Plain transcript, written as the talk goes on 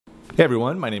Hey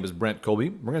everyone, my name is Brent Colby.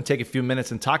 We're going to take a few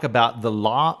minutes and talk about the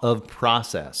law of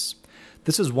process.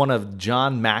 This is one of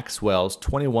John Maxwell's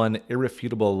 21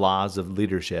 Irrefutable Laws of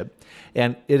Leadership,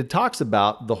 and it talks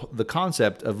about the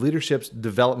concept of leadership's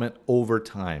development over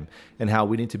time and how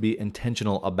we need to be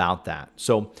intentional about that.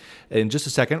 So in just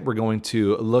a second, we're going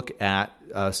to look at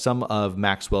some of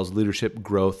Maxwell's leadership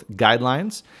growth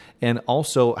guidelines and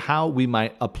also how we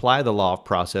might apply the law of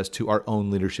process to our own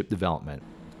leadership development.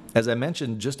 As I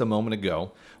mentioned just a moment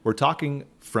ago, we're talking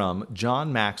from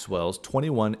John Maxwell's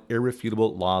 21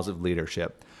 Irrefutable Laws of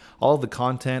Leadership. All of the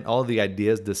content, all of the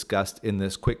ideas discussed in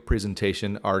this quick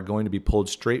presentation are going to be pulled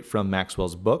straight from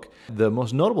Maxwell's book. The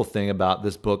most notable thing about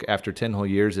this book after 10 whole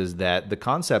years is that the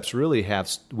concepts really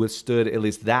have withstood at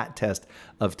least that test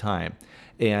of time.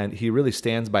 And he really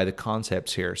stands by the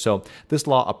concepts here. So this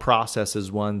law of process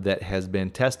is one that has been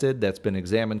tested, that's been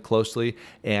examined closely,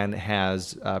 and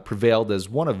has prevailed as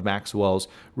one of Maxwell's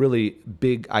really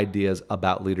big ideas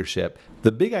about leadership.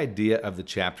 The big idea of the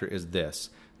chapter is this,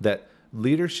 that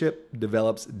leadership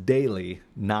develops daily,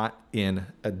 not in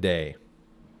a day.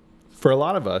 For a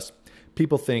lot of us,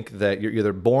 people think that you're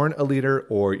either born a leader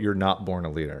or you're not born a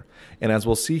leader. And as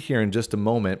we'll see here in just a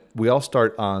moment, we all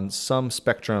start on some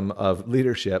spectrum of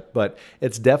leadership, but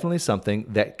it's definitely something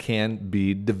that can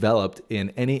be developed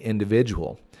in any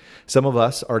individual. Some of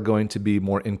us are going to be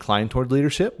more inclined toward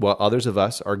leadership, while others of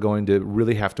us are going to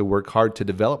really have to work hard to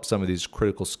develop some of these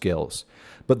critical skills.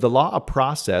 But the law of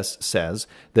process says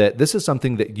that this is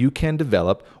something that you can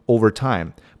develop over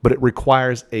time, but it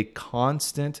requires a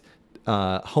constant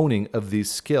honing of these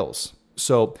skills.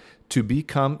 So to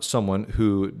become someone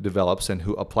who develops and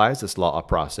who applies this law of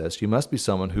process, you must be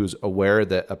someone who's aware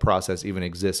that a process even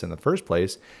exists in the first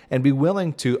place and be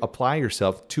willing to apply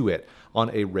yourself to it on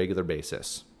a regular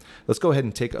basis. Let's go ahead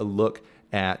and take a look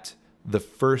at the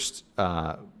first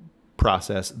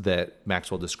process that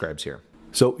Maxwell describes here.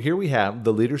 So here we have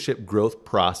the leadership growth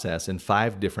process in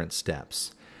 5 different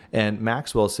steps. And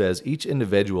Maxwell says each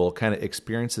individual kind of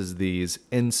experiences these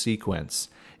in sequence.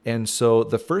 And so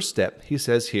the first step he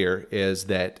says here is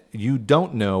that you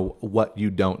don't know what you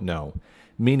don't know,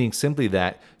 meaning simply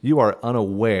that you are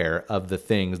unaware of the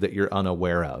things that you're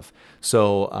unaware of.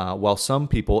 So while some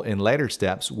people in later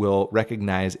steps will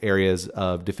recognize areas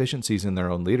of deficiencies in their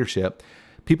own leadership,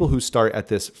 people who start at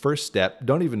this first step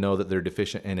don't even know that they're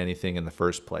deficient in anything in the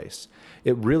first place.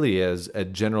 It really is a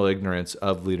general ignorance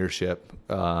of leadership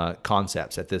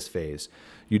concepts at this phase.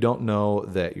 You don't know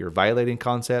that you're violating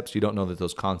concepts. You don't know that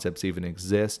those concepts even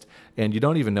exist. And you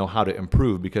don't even know how to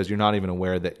improve because you're not even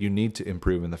aware that you need to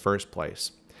improve in the first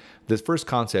place. This first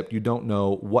concept, you don't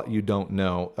know what you don't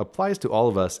know, applies to all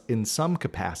of us in some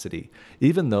capacity.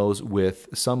 Even those with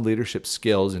some leadership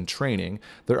skills and training,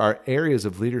 there are areas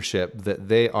of leadership that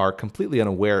they are completely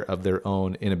unaware of their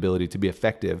own inability to be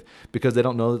effective because they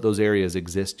don't know that those areas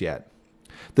exist yet.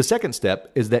 The second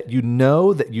step is that you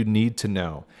know that you need to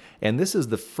know. And this is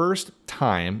the first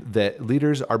time that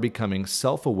leaders are becoming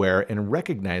self-aware and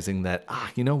recognizing that,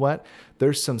 you know what?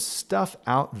 There's some stuff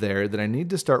out there that I need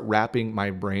to start wrapping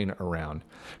my brain around.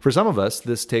 For some of us,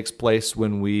 this takes place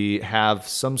when we have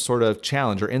some sort of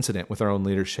challenge or incident with our own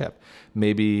leadership.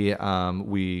 Maybe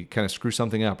we kind of screw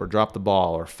something up or drop the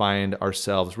ball or find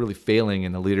ourselves really failing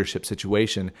in a leadership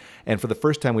situation. And for the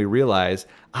first time, we realize,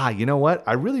 you know what?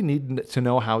 I really need to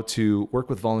know how to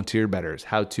work with volunteer better,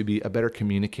 how to be a better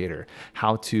communicator,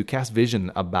 how to cast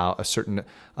vision about a certain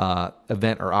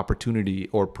event or opportunity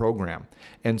or program.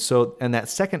 And that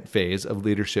second phase of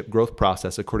leadership growth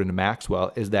process, according to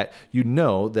Maxwell, is that you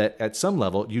know that at some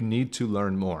level you need to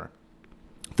learn more.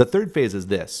 The third phase is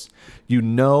this: you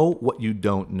know what you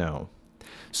don't know.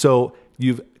 So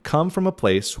you've come from a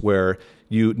place where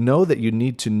you know that you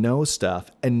need to know stuff,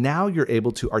 and now you're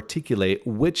able to articulate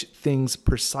which things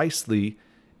precisely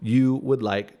you would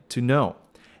like to know.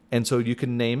 And so you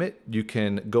can name it, you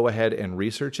can go ahead and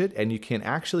research it, and you can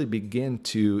actually begin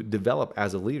to develop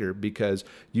as a leader because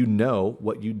you know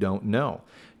what you don't know.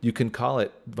 You can call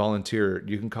it volunteer,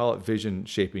 you can call it vision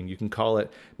shaping, you can call it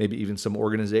maybe even some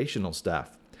organizational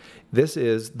stuff. This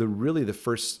is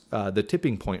the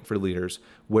tipping point for leaders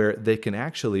where they can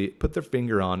actually put their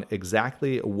finger on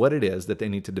exactly what it is that they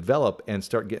need to develop and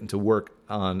start getting to work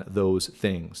on those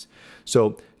things.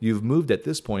 So you've moved at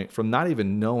this point from not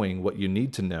even knowing what you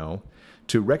need to know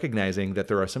to recognizing that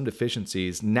there are some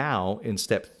deficiencies. Now in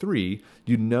step 3,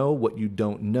 you know what you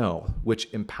don't know,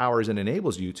 which empowers and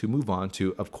enables you to move on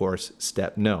to, of course,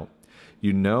 step know.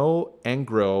 You know and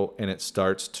grow, and it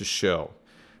starts to show.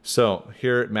 So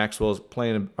here Maxwell's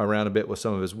playing around a bit with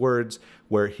some of his words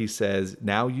where he says,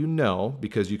 now you know,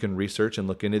 because you can research and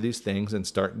look into these things and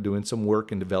start doing some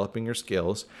work and developing your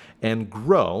skills and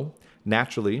grow.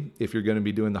 Naturally, if you're going to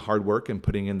be doing the hard work and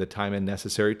putting in the time and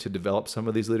necessary to develop some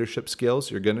of these leadership skills,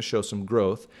 you're going to show some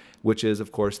growth, which is,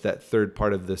 of course, that third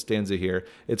part of the stanza here.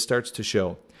 It starts to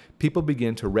show. People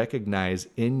begin to recognize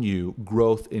in you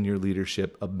growth in your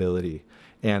leadership ability.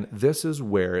 And this is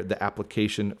where the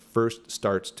application first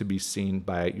starts to be seen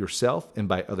by yourself and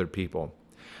by other people.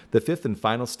 The fifth and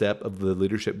final step of the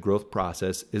leadership growth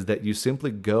process is that you simply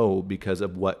go because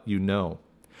of what you know.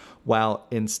 While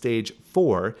in stage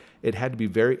 4, it had to be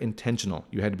very intentional.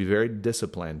 You had to be very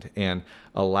disciplined, and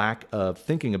a lack of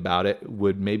thinking about it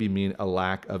would maybe mean a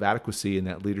lack of adequacy in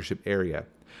that leadership area.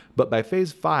 But by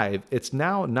phase 5, it's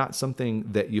now not something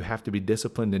that you have to be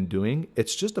disciplined in doing.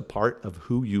 It's just a part of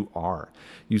who you are.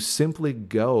 You simply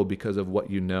go because of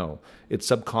what you know. It's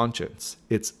subconscious.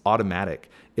 It's automatic.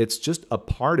 It's just a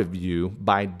part of you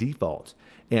by default.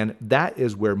 And that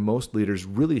is where most leaders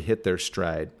really hit their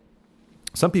stride.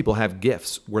 Some people have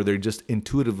gifts where they just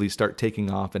intuitively start taking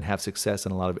off and have success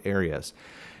in a lot of areas.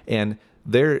 And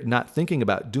they're not thinking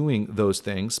about doing those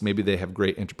things. Maybe they have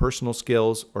great interpersonal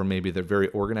skills, or maybe they're very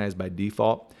organized by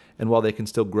default. And while they can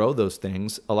still grow those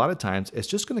things, a lot of times it's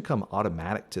just going to come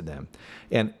automatic to them.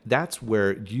 And that's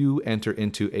where you enter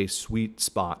into a sweet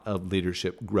spot of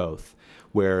leadership growth,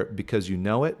 where because you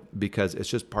know it, because it's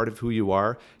just part of who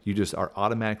you just are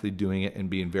automatically doing it and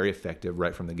being very effective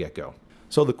right from the get-go.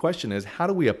 So the question is, how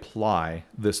do we apply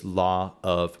this law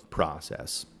of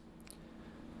process?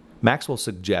 Maxwell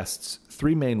suggests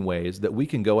 3 main ways that we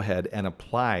can go ahead and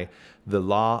apply the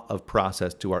law of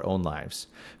process to our own lives.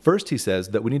 First, he says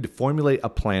that we need to formulate a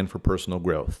plan for personal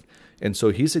growth. And so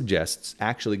he suggests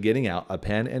actually getting out a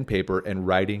pen and paper and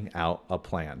writing out a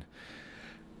plan.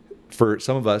 For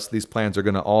some of us, these plans are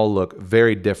going to all look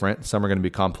very different. Some are going to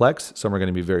be complex. Some are going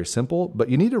to be very simple, but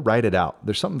you need to write it out.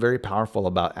 There's something very powerful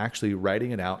about actually writing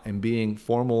it out and being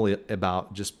formal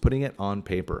about just putting it on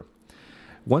paper.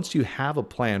 Once you have a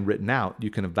plan written out,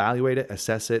 you can evaluate it,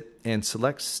 assess it, and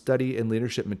select study and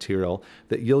leadership material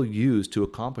that you'll use to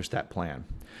accomplish that plan.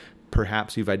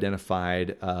 Perhaps you've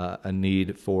identified a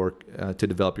need to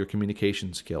develop your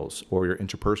communication skills or your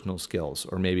interpersonal skills,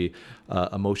 or maybe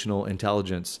emotional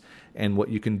intelligence. And what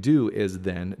you can do is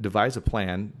then devise a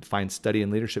plan, find study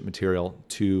and leadership material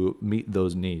to meet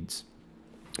those needs.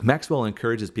 Maxwell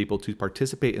encourages people to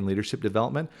participate in leadership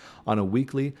development on a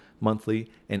weekly,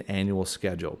 monthly, and annual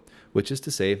schedule, which is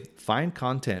to say, find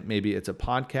content. Maybe it's a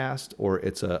podcast or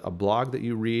it's a blog that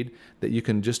you read that you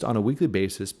can just on a weekly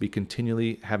basis be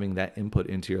continually having that input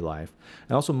into your life.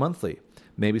 And also monthly,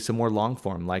 maybe some more long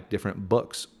form like different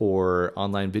books or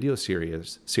online video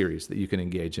series that you can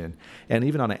engage in, and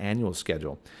even on an annual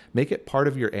schedule. Make it part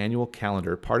of your annual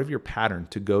calendar, part of your pattern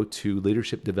to go to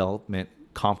leadership development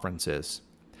conferences.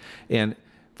 And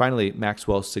finally,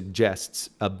 Maxwell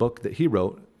suggests a book that he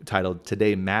wrote titled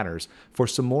Today Matters for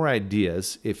some more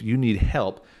ideas if you need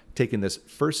help taking this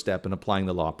first step in applying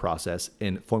the law process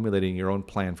and formulating your own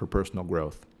plan for personal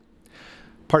growth.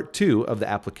 Part 2 of the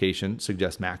application,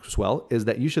 suggests Maxwell, is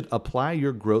that you should apply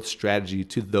your growth strategy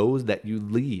to those that you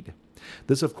lead.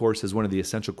 This, of course, is one of the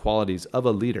essential qualities of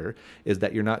a leader, is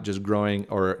that you're not just growing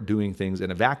or doing things in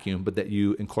a vacuum, but that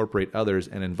you incorporate others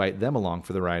and invite them along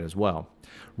for the ride as well.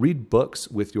 Read books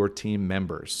with your team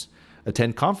members.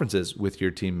 Attend conferences with your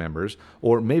team members,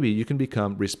 or maybe you can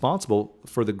become responsible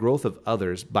for the growth of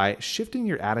others by shifting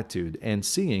your attitude and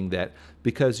seeing that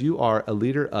because you are a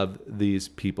leader of these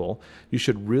people, you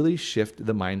should really shift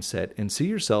the mindset and see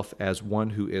yourself as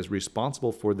one who is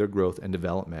responsible for their growth and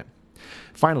development.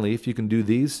 Finally, if you can do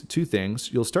these 2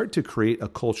 things, you'll start to create a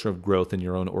culture of growth in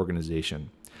your own organization.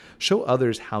 Show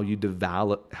others how you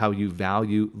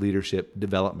value leadership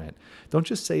development. Don't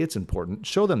just say it's important.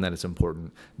 Show them that it's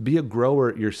important. Be a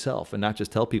grower yourself and not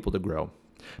just tell people to grow.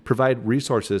 Provide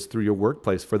resources through your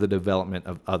workplace for the development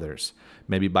of others.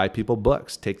 Maybe buy people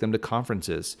books, take them to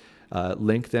conferences,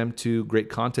 link them to great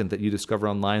content that you discover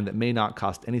online that may not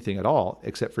cost anything at all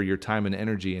except for your time and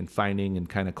energy in finding and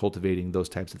kind of cultivating those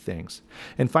types of things.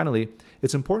 And finally,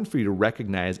 it's important for you to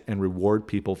recognize and reward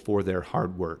people for their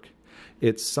hard work.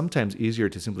 It's sometimes easier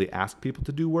to simply ask people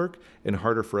to do work and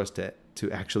harder for us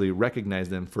to actually recognize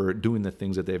them for doing the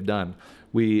things that they've done.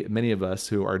 Many of us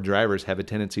who are drivers have a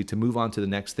tendency to move on to the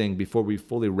next thing before we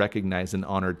fully recognize and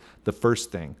honored the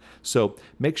first thing. So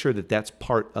make sure that that's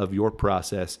part of your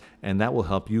process, and that will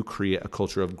help you create a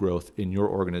culture of growth in your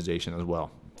organization as well.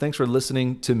 Thanks for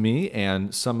listening to me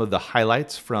and some of the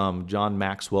highlights from John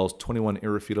Maxwell's 21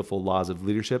 Irrefutable Laws of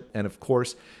Leadership. And of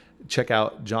course, check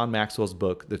out John Maxwell's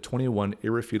book, The 21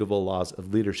 Irrefutable Laws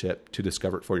of Leadership, to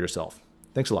discover it for yourself.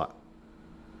 Thanks a lot.